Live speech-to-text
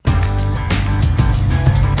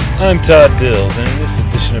I'm Todd Dills, and in this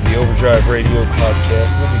edition of the Overdrive Radio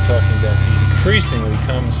podcast, we'll be talking about the increasingly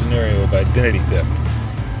common scenario of identity theft,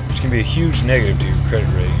 which can be a huge negative to your credit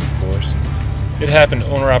rating, of course. It happened to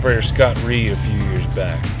owner-operator Scott Reed a few years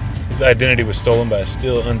back. His identity was stolen by a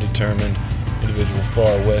still undetermined individual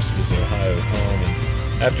far west of his Ohio home,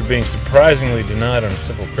 and after being surprisingly denied on a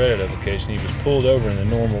simple credit application, he was pulled over in the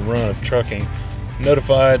normal run of trucking,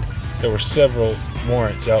 notified there were several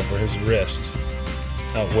warrants out for his arrest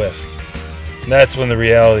out west. And that's when the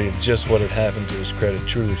reality of just what had happened to his credit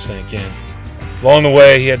truly sank in. Along the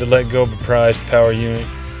way, he had to let go of a prized power unit,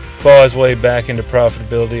 claw his way back into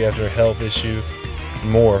profitability after a health issue,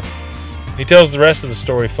 and more. He tells the rest of the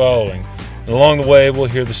story following, and along the way, we'll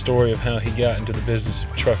hear the story of how he got into the business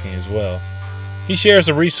of trucking as well. He shares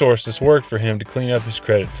a resource that's worked for him to clean up his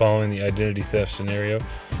credit following the identity theft scenario.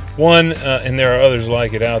 One, and there are others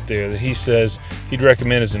like it out there, that he says he'd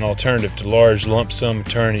recommend as an alternative to large lump sum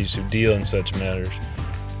attorneys who deal in such matters.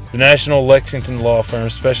 The National Lexington law firm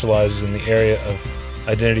specializes in the area of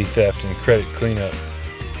identity theft and credit cleanup,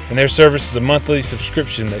 and their service is a monthly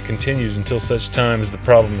subscription that continues until such time as the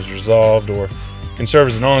problem is resolved, or can serve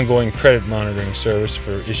as an ongoing credit monitoring service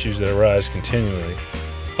for issues that arise continually.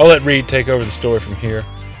 I'll let Reed take over the story from here.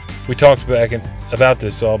 We talked about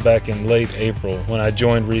this all back in late April when I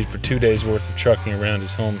joined Reed for 2 days worth of trucking around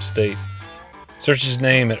his home state. Search his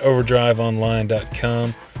name at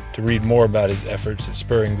overdriveonline.com to read more about his efforts at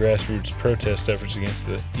spurring grassroots protest efforts against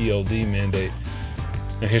the ELD mandate.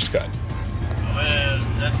 Now here's Scott. I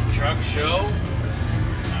was at the truck show.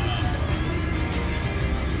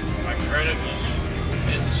 My credit was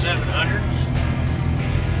in the 700s.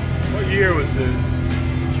 What year was this?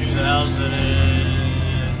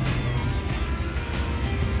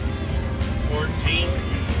 2014.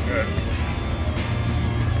 Okay.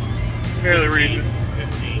 Fairly recent.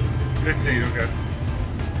 15. 15, okay.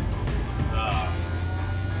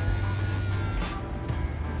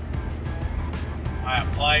 I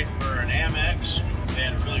applied for an Amex. They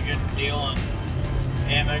had a really good deal on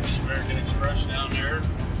Amex, American Express down there.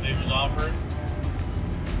 They was offering.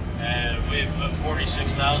 And we had put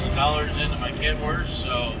 $46,000 into my Kenworth,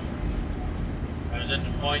 so I was at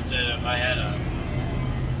the point that if I had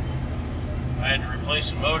to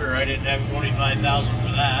replace a motor, I didn't have $25,000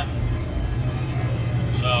 for that.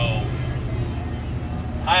 So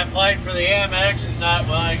I applied for the Amex and thought,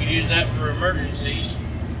 well, I could use that for emergencies.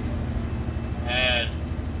 And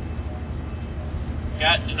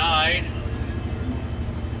got denied.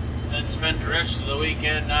 Then spent the rest of the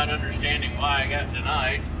weekend not understanding why I got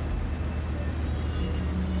denied.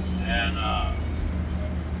 And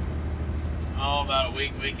about a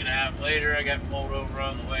week and a half later, I got pulled over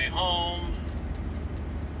on the way home.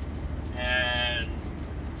 And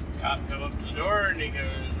the cop come up to the door and he goes,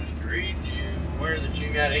 "Mr. Reed, are you aware that you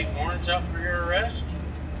got 8 warrants out for your arrest?"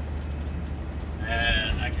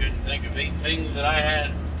 And I couldn't think of 8 things that I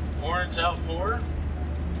had warrants out for.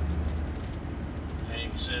 And he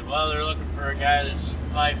said, "Well, they're looking for a guy that's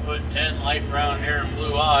 5'10", light brown hair and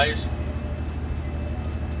blue eyes.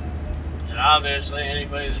 And obviously,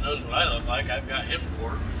 anybody that knows what I look like, I've got him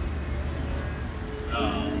for."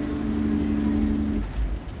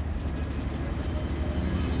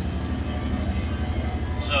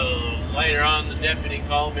 So later on, the deputy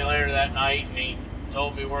called me later that night, and he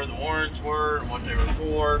told me where the warrants were and what they were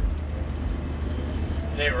for.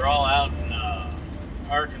 They were all out in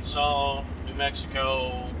Arkansas, New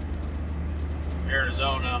Mexico,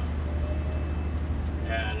 Arizona,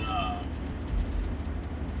 and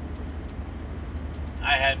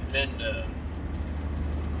I hadn't been to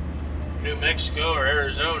New Mexico or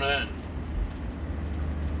Arizona in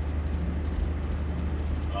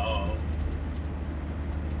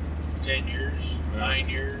 10 years, 9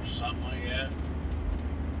 years, something like that.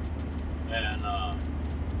 And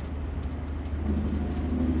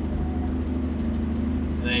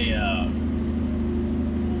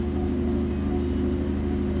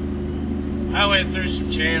I went through some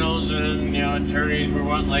channels, and attorneys were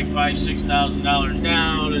wanting like $5,000-$6,000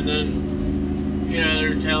 down, and then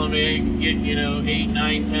they're telling me I can get $8,000,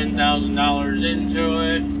 $9,000, $10,000 into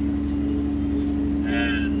it,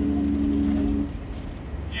 and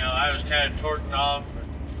I was kind of torqued off. But,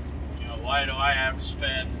 why do I have to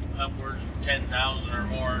spend upwards of $10,000 or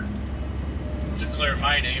more to clear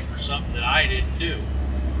my name for something that I didn't do?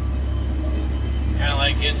 It's kind of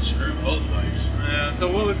like getting screwed both ways. So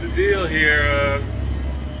what was the deal here?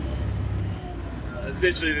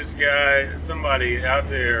 Essentially, this guy, somebody out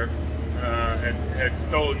there, had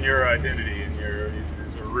stolen your identity and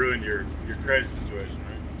to ruin your credit situation,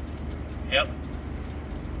 right? Yep.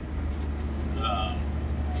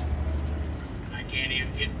 I can't even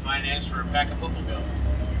get finance for a pack of bubble gum.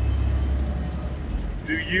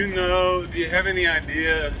 Do you have any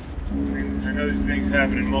idea, I mean, I know these things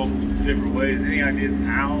happen in multiple different ways, any ideas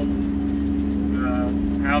how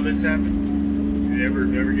this happened? Did you ever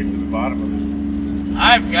get to the bottom of it?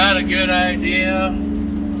 I've got a good idea.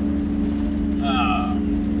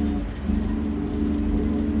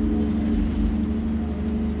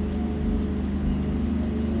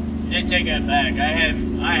 I take that back.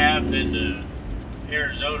 I have been to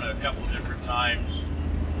Arizona a couple different times,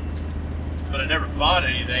 but I never bought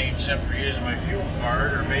anything except for using my fuel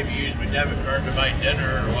card or maybe use my debit card to buy dinner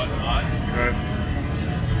or whatnot. Right.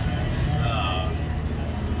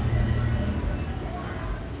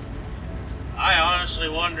 I honestly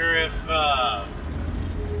wonder if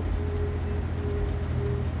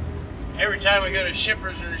every time we go to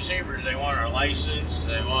shippers and receivers, they want our license,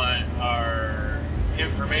 they want our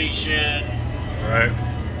information. Right.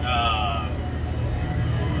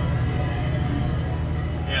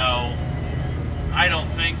 I don't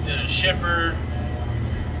think that a shipper,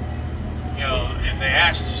 if they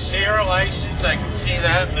ask to see our license, I can see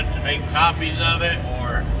that, but to make copies of it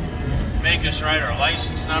or make us write our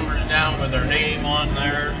license numbers down with our name on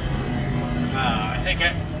there, I think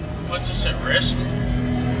that puts us at risk.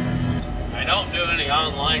 I don't do any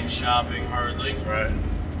online shopping hardly. Right.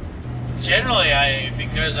 Generally,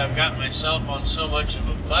 because I've got myself on so much of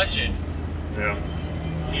a budget, Yeah.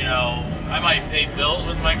 I might pay bills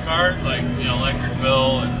with my card, like, electric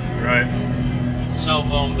bill and Right. cell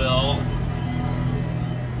phone bill.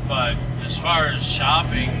 But as far as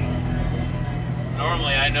shopping,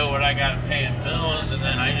 normally I know what I got to pay in bills, and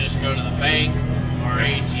then I just go to the bank or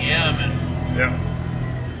ATM and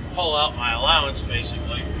pull out my allowance,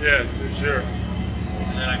 basically. Yes, for sure.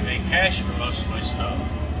 And then I pay cash for most of my stuff.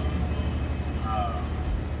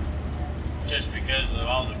 Just because of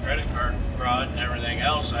all the credit card fraud and everything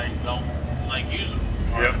else, I don't like using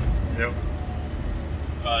them. Yep.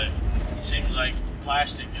 But it seems like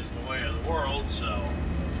plastic is the way of the world, so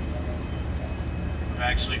I've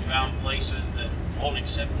actually found places that won't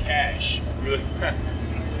accept cash. Really?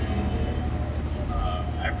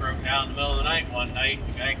 I broke down in the middle of the night one night.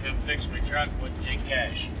 The guy come fix my truck, wouldn't take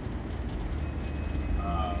cash.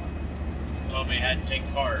 Told me I had to take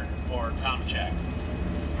card or ComCheck.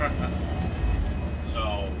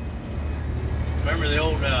 So, remember the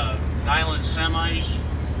old nylon semis?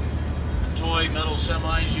 The toy metal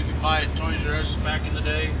semis you could buy at Toys R Us back in the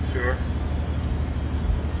day? Sure.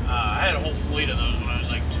 I had a whole fleet of those when I was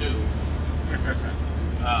like 2.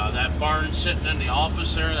 That barn sitting in the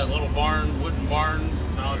office there, that little barn, wooden barn,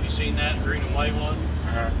 I don't know if you've seen that, green and white one.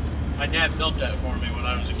 My dad built that for me when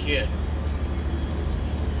I was a kid.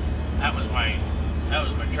 That was my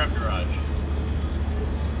truck garage.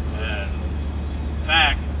 And in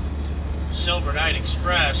fact, Silver Knight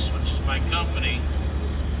Express, which is my company,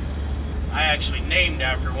 I actually named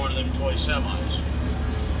after one of them toy semis.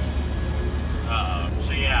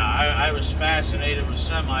 So yeah, I was fascinated with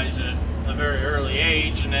semis at a very early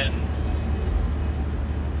age, and then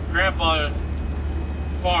Grandpa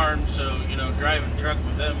farmed, so driving truck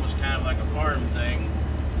with them was kind of like a farm thing.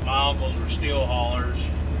 My uncles were steel haulers,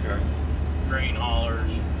 grain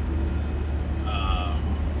haulers.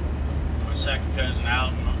 My second cousin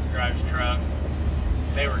Alton drives truck.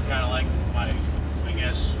 They were kind of like my, I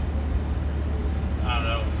guess, I don't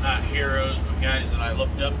know, not heroes, but guys that I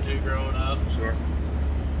looked up to growing up. Sure.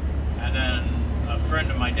 And then a friend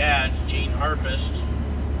of my dad's, Gene Harpist,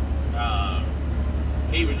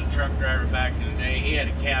 he was a truck driver back in the day. He had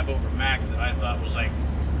a cab over Mack that I thought was like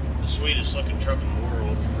the sweetest looking truck in the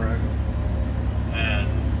world. Right. And,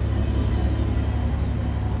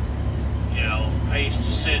 I used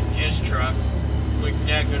to sit in his truck. We'd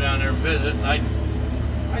Dad go down there and visit, and I'd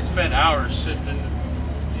spend hours sitting in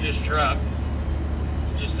his truck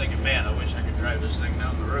just thinking, man, I wish I could drive this thing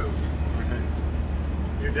down the road.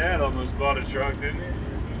 Your dad almost bought a truck, didn't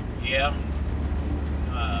he? Yeah.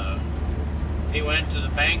 He went to the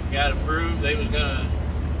bank, got approved. They was going to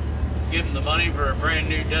give him the money for a brand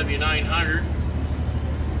new W900.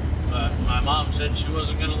 But my mom said she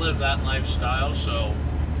wasn't going to live that lifestyle, so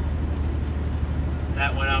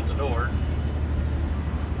that went out the door.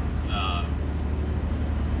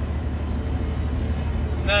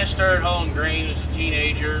 Then I started hauling grain as a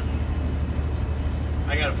teenager.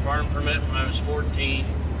 I got a farm permit when I was 14.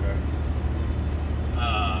 Okay.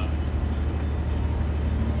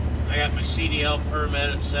 I got my CDL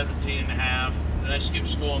permit at 17 and a half. Then I skipped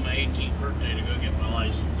school on my 18th birthday to go get my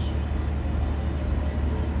license.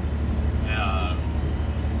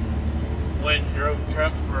 Went and drove a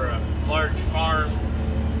truck for a large farm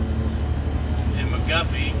in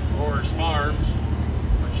McGuffey, Rohr's Farms,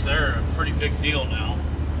 which pretty big deal now.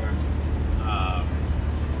 Uh,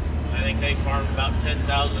 I think they farmed about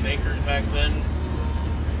 10,000 acres back then.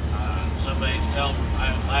 Somebody's telling me,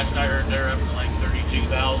 last I heard they're up to like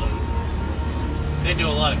 32,000. They do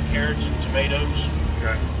a lot of carrots and tomatoes.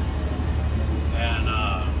 Okay. And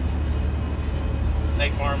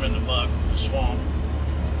they farm in the muck, the swamp.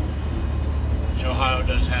 Which Ohio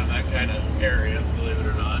does have that kind of area, believe it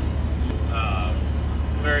or not.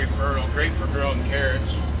 Very fertile, great for growing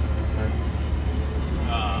carrots.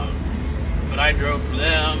 But I drove for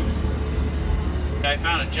them. I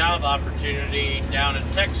found a job opportunity down in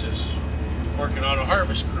Texas, working on a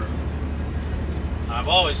harvest crew. I've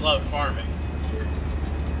always loved farming.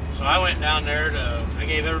 So I went down there I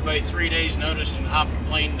gave everybody 3 days notice and hopped a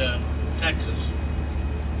plane to Texas.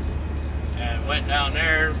 And went down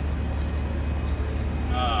there,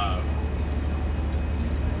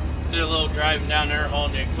 did a little driving down there,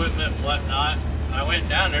 hauling the equipment and whatnot. And I went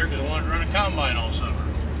down there because I wanted to run a combine all summer.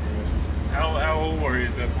 How old were you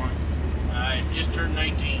at that point? I just turned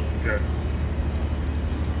 19. Okay.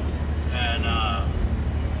 And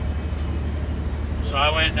so I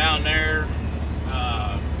went down there,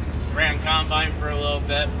 ran combine for a little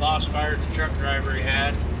bit. Boss fired the truck driver he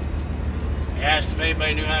had. He asked if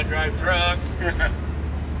anybody knew how to drive truck.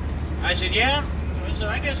 I said, yeah. I said,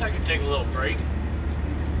 I guess I could take a little break.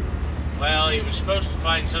 Well, he was supposed to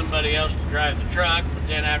find somebody else to drive the truck, but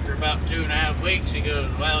then after about 2.5 weeks, he goes,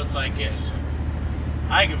 well, it's like this.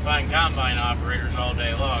 I can find combine operators all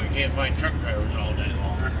day long. I can't find truck drivers all day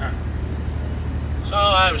long. So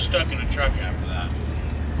I was stuck in a truck after that.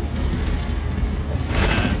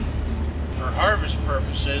 And for harvest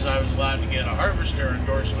purposes, I was allowed to get a harvester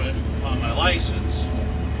endorsement on my license.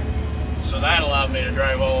 So that allowed me to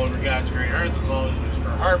drive all over God's green earth as long as it was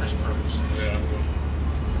for harvest purposes. Yeah.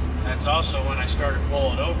 That's also when I started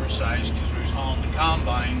pulling oversized because we was hauling the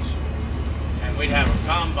combines, and we'd have a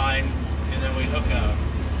combine, and then we'd hook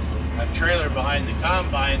a trailer behind the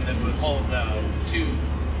combine that would hold two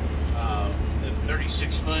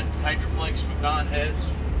 36-foot Hydroflex McDon heads.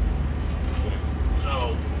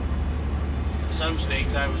 So some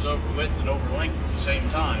states I was over width and over length at the same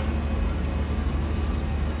time.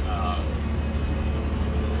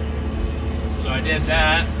 So I did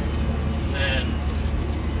that, and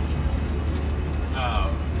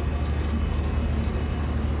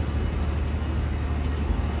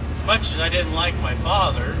as much as I didn't like my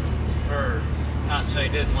father, or not say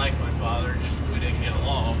didn't like my father, just we didn't get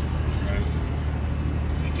along. Right.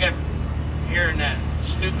 We kept hearing that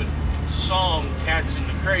stupid song, Cats in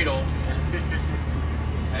the Cradle,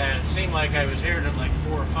 and it seemed like I was hearing it like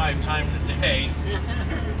 4 or 5 times a day,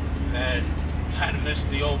 and kind of missed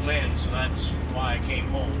the old man, so that's why I came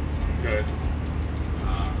home. Okay.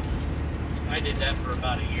 I did that for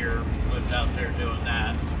about a year, lived out there doing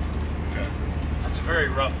that. Okay. That's a very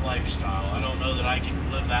rough lifestyle. I don't know that I can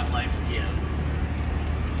live that life again.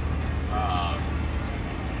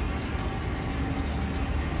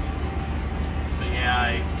 But yeah,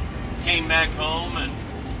 I came back home and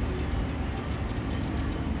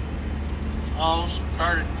all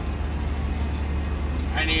started.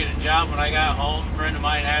 I needed a job when I got home. A friend of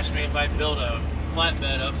mine asked me if I'd build a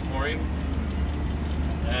flatbed up for him.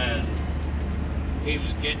 And he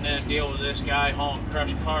was getting in a deal with this guy hauling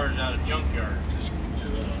crushed cars out of junkyards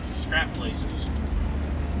to scrap places.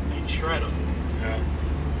 He'd shred them. Yeah.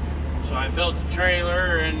 So I built the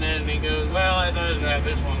trailer, and then he goes, well, I thought I was going to have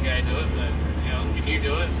this one guy do it, but, can you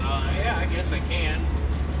do it? Yeah, I guess I can.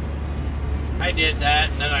 I did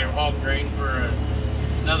that, and then I hauled grain for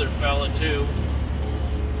another fella, too.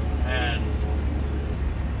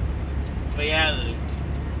 But yeah,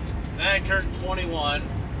 then I turned 21,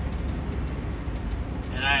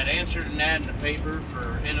 and I had answered an ad in the paper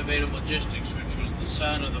for Innovative Logistics, which was the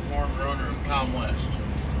son of the former owner of ComWest.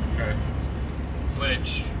 Okay.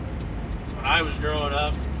 Which, when I was growing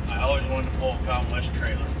up, I always wanted to pull a ComWest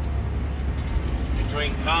trailer.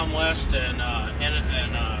 Between ComWest and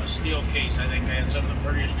Steelcase, I think they had some of the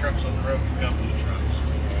prettiest trucks on the road for company trucks.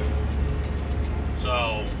 Right.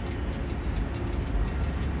 So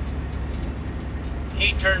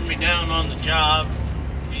he turned me down on the job.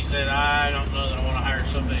 He said, I don't know that I want to hire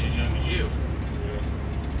somebody as young as you.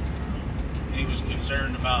 Yeah. He was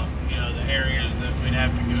concerned about, the areas that we'd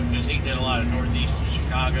have to go, because he did a lot of northeast of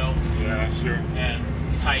Chicago. Yeah, sure. And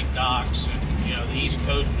tight docks, and, the East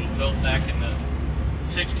Coast was built back in the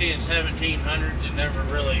 16 and 1700s and never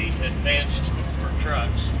really advanced for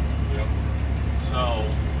trucks. Yep. So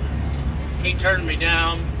he turned me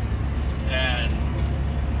down, and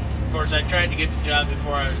of course I tried to get the job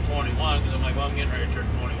before I was 21, because I'm like, well, I'm getting ready to turn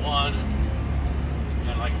 21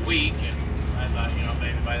 in like a week, and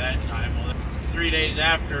maybe by that time. Well, 3 days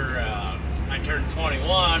after I turned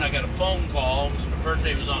 21, I got a phone call because my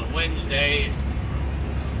birthday was on a Wednesday.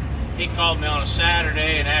 He called me on a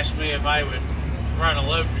Saturday and asked me if I would run a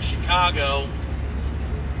load to Chicago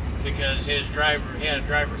because he had a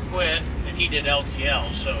driver quit, and he did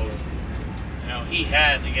LTL, so he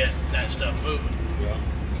had to get that stuff moving. Yeah.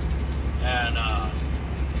 And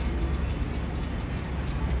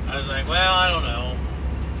I was like, well, I don't know.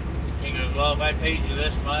 He goes, well, if I paid you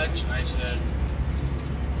this much, and I said,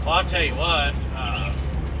 well, I'll tell you what,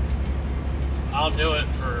 I'll do it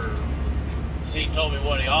for. He told me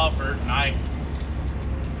what he offered, and I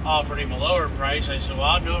offered him a lower price. I said, well,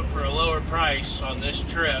 I'll do it for a lower price on this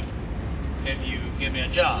trip if you give me a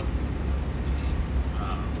job.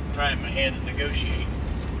 Trying my hand at negotiating.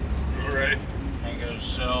 Right. And he goes,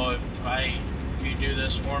 so if you do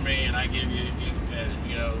this for me and I give you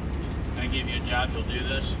a job, you'll do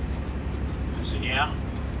this? I said, yeah,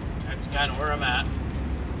 that's kind of where I'm at.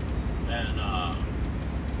 And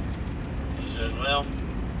he said, well,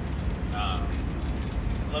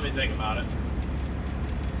 let me think about it.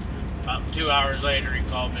 About 2 hours later, he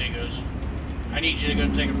called me. He goes, I need you to go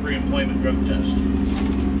take a pre-employment drug test.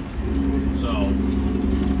 So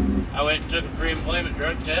I went and took a pre-employment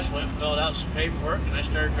drug test, went and filled out some paperwork, and I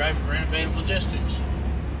started driving for Innovative Logistics,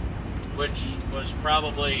 which was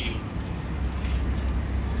probably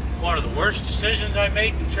one of the worst decisions I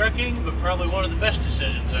made in trucking, but probably one of the best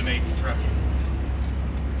decisions I made in trucking.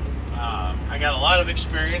 I got a lot of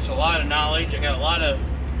experience, a lot of knowledge. I got a lot of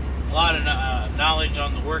knowledge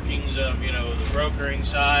on the workings of the brokering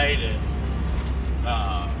side and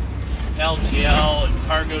LTL and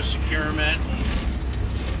cargo securement,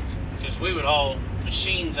 because we would haul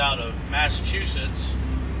machines out of Massachusetts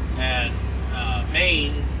and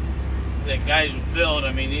Maine that guys would build.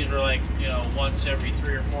 I mean, these were like once every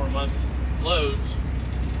 3 or 4 month loads,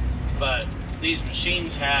 but these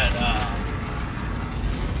machines had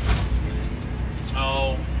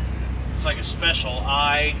it's like a special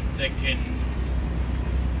eye that can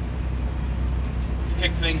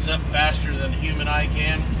pick things up faster than a human eye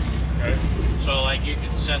can. Okay. So like you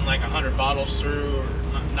could send like 100 bottles through, or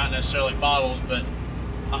not necessarily bottles, but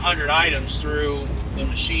 100 items through the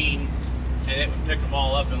machine, and it would pick them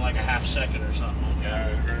all up in like a half second or something like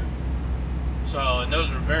that. Right. So, and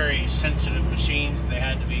those were very sensitive machines. They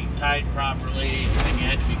had to be tied properly, and you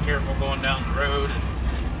had to be careful going down the road and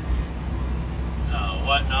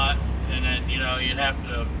whatnot. And then you'd have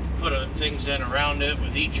to put things in around it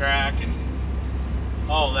with E-Track and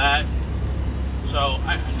all that. So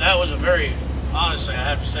that was honestly, I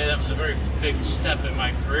have to say that was a very big step in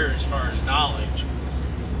my career as far as knowledge.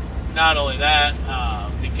 Not only that,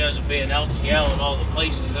 because of being LTL and all the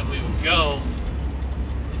places that we would go,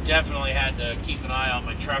 I definitely had to keep an eye on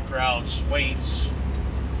my truck routes, weights.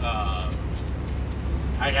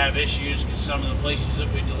 I'd have issues because some of the places that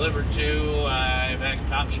we delivered to, I've had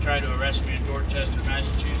cops try to arrest me in Dorchester,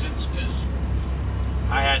 Massachusetts, because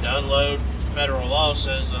I had to unload. Federal law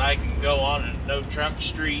says that I can go on a no truck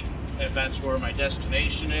street if that's where my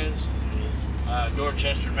destination is.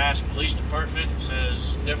 Dorchester, Mass. Police Department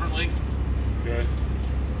says differently. Okay.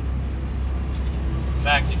 In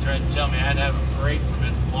fact, they tried to tell me I had to have a parade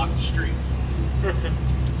permit to block the street.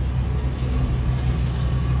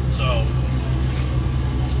 So,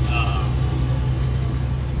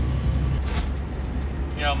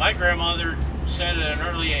 my grandmother said at an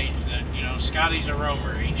early age that, Scotty's a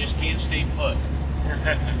roamer. He just can't stay put.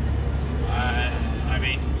 I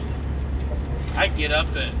mean, I'd get up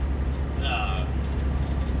in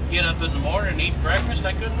the morning and eat breakfast.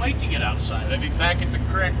 I couldn't wait to get outside. I'd be back at the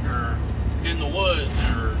creek or in the woods,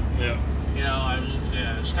 or I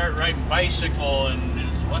would start riding bicycle, and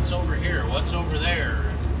it's what's over here, what's over there.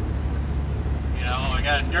 I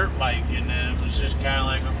got a dirt bike, and then it was just kind of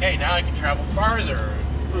like, okay, now I can travel farther,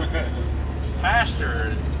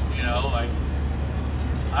 faster.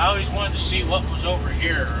 I always wanted to see what was over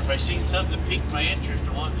here. If I seen something that piqued my interest,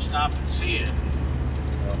 I wanted to stop and see it.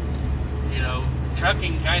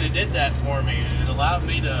 Trucking kind of did that for me. It allowed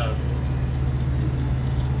me to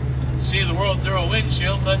see the world through a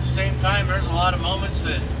windshield, but at the same time, there's a lot of moments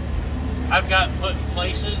that I've gotten put in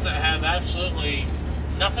places that have absolutely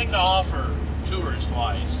nothing to offer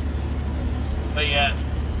tourist-wise. But yet,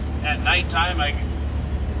 at nighttime, I can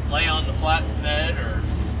lay on the flatbed or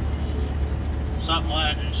something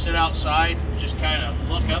like that, sit outside and just kind of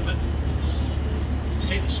look up and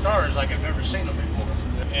see the stars like I've never seen them before.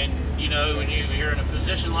 And, when you're in a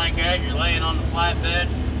position like that, you're laying on the flatbed,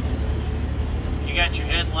 you got your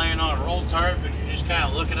head laying on a roll tarp, and you're just kind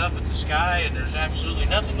of looking up at the sky, and there's absolutely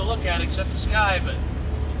nothing to look at except the sky, but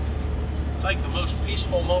It's like the most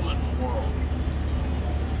peaceful moment in the world.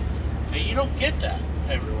 And you don't get that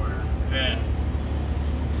everywhere. And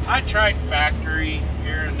I tried factory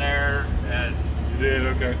here and there, and You did?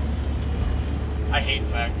 Okay. I hate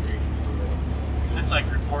factory. It's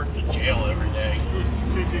like reporting to jail every day.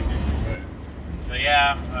 Right. But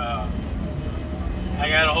yeah, I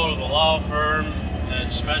got a hold of a law firm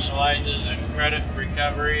that specializes in credit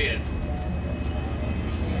recovery and,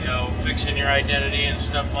 fixing your identity and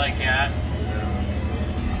stuff like that.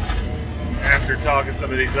 After talking to some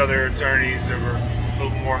of these other attorneys that were a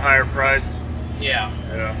little more higher priced. Yeah.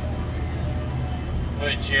 Yeah.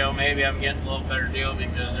 Which, maybe I'm getting a little better deal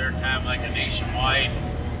because they're kind of like a nationwide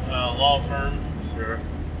law firm. Sure.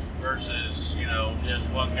 Versus, just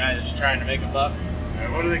one guy that's trying to make a buck. Yeah,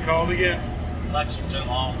 what are they called again? Lexington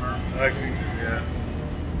Law Firm. Lexington, yeah.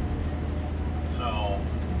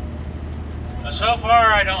 So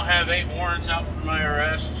far I don't have 8 warrants out for my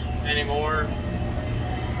arrest anymore.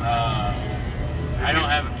 I don't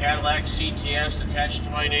have a Cadillac CTS attached to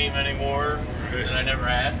my name anymore that I never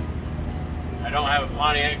had. I don't have a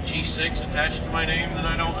Pontiac G6 attached to my name that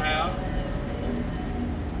I don't have.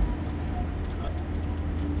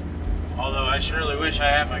 Although I surely wish I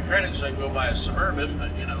had my credit so I could go buy a Suburban,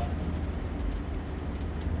 but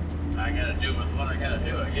I gotta do with what I gotta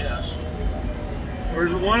do, I guess.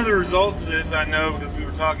 One of the results of this, I know, because we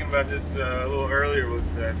were talking about this a little earlier, was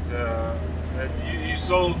that you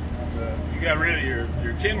sold, you got rid of your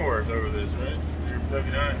Kenworth over this, right? Your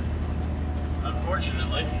W9.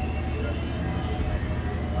 Unfortunately.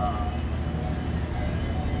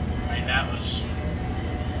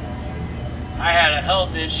 I had a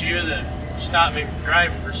health issue that stopped me from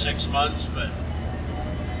driving for 6 months, but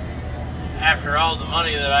after all the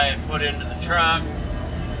money that I had put into the truck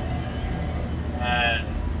and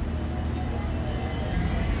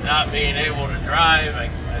not being able to drive, I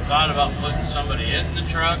thought about putting somebody in the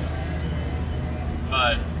truck,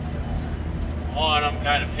 but one, I'm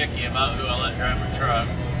kind of picky about who I let drive my truck.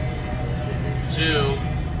 2,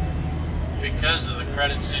 because of the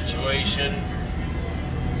credit situation,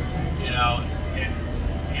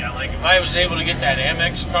 like if I was able to get that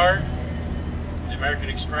Amex card, the American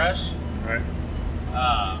Express, Right.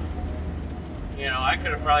 I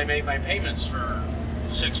could have probably made my payments for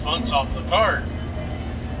 6 months off the card,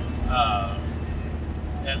 at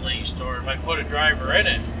least. Or if I put a driver in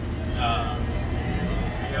it,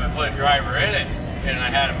 if I put a driver in it and I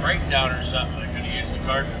had a breakdown or something, I could have used the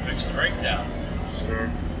card to fix the breakdown. Sure.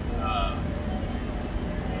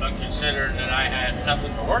 But considering that I had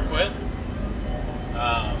nothing to work with,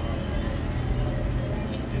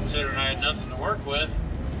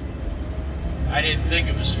 I didn't think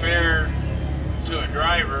it was fair to a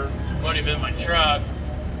driver to put him in my truck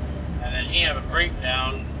and then he have a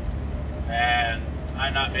breakdown and I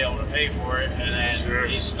not be able to pay for it, and then Sure.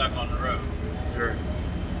 He's stuck on the road. Sure.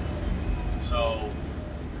 So,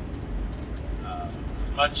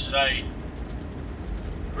 as much as I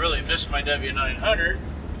really miss my W900,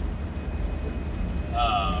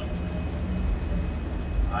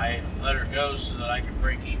 I let her go so that I could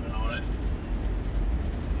break even on it.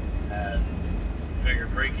 And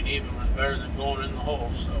figured breaking even was better than going in the hole,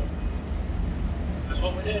 so that's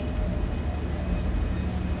what we did.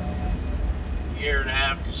 A year and a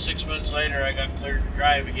half, 6 months later, I got cleared to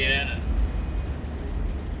drive again, and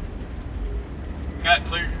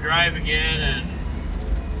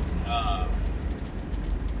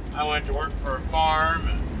I went to work for a farm,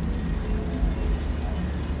 and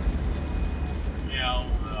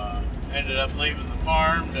ended up leaving the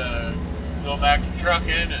farm to go back to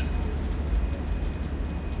trucking and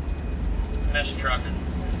missed trucking,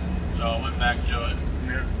 so I went back to it.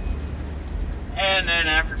 Yeah. And then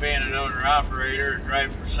after being an owner-operator and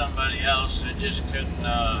driving for somebody else, I just couldn't,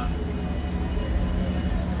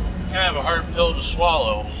 kind of a hard pill to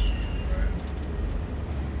swallow.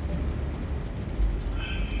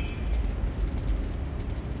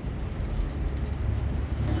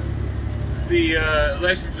 The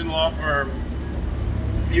Lexington law firm,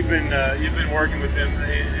 you've been working with them,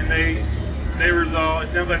 and they resolve. It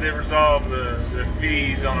sounds like they resolve the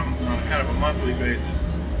fees on a kind of a monthly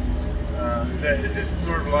basis. Is it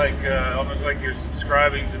sort of like almost like you're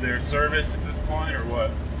subscribing to their service at this point, or what?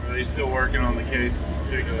 Or are they still working on the case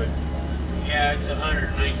particularly? Yeah, it's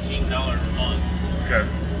 $119 a month. Okay.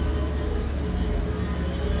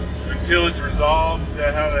 Until it's resolved, is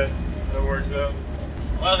that how that works out?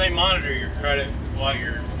 Well, they monitor your credit while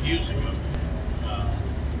you're using them.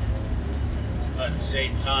 But at the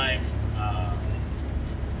same time, as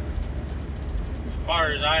far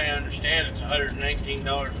as I understand, it's $119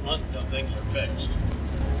 a month until things are fixed,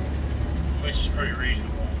 which is pretty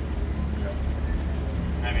reasonable.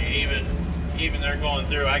 I mean, even they're going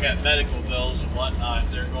through. I got medical bills and whatnot.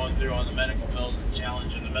 They're going through on the medical bills and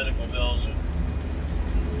challenging the medical bills. And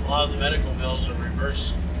a lot of the medical bills are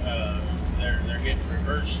reversed. They're getting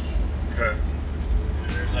reversed. Okay.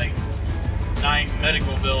 There's like 9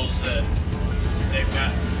 medical bills that they've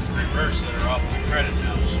got reversed that are off my credit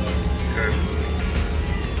now. So, Okay.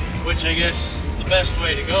 which I guess is the best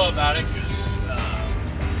way to go about it, because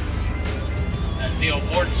that Neil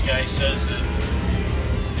Morton's guy says that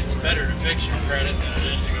it's better to fix your credit than it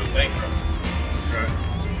is to go bankrupt. Okay.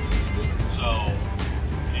 So,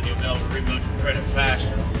 and you'll be able to rebuild your credit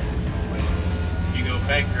faster. When you go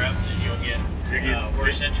bankrupt, then you'll get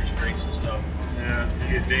worse interest rates and stuff. Yeah,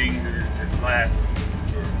 you get dinged, it lasts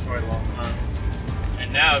for quite a long time.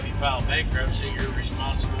 And now, if you file bankruptcy, you're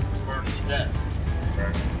responsible for part of the debt.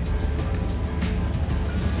 Right.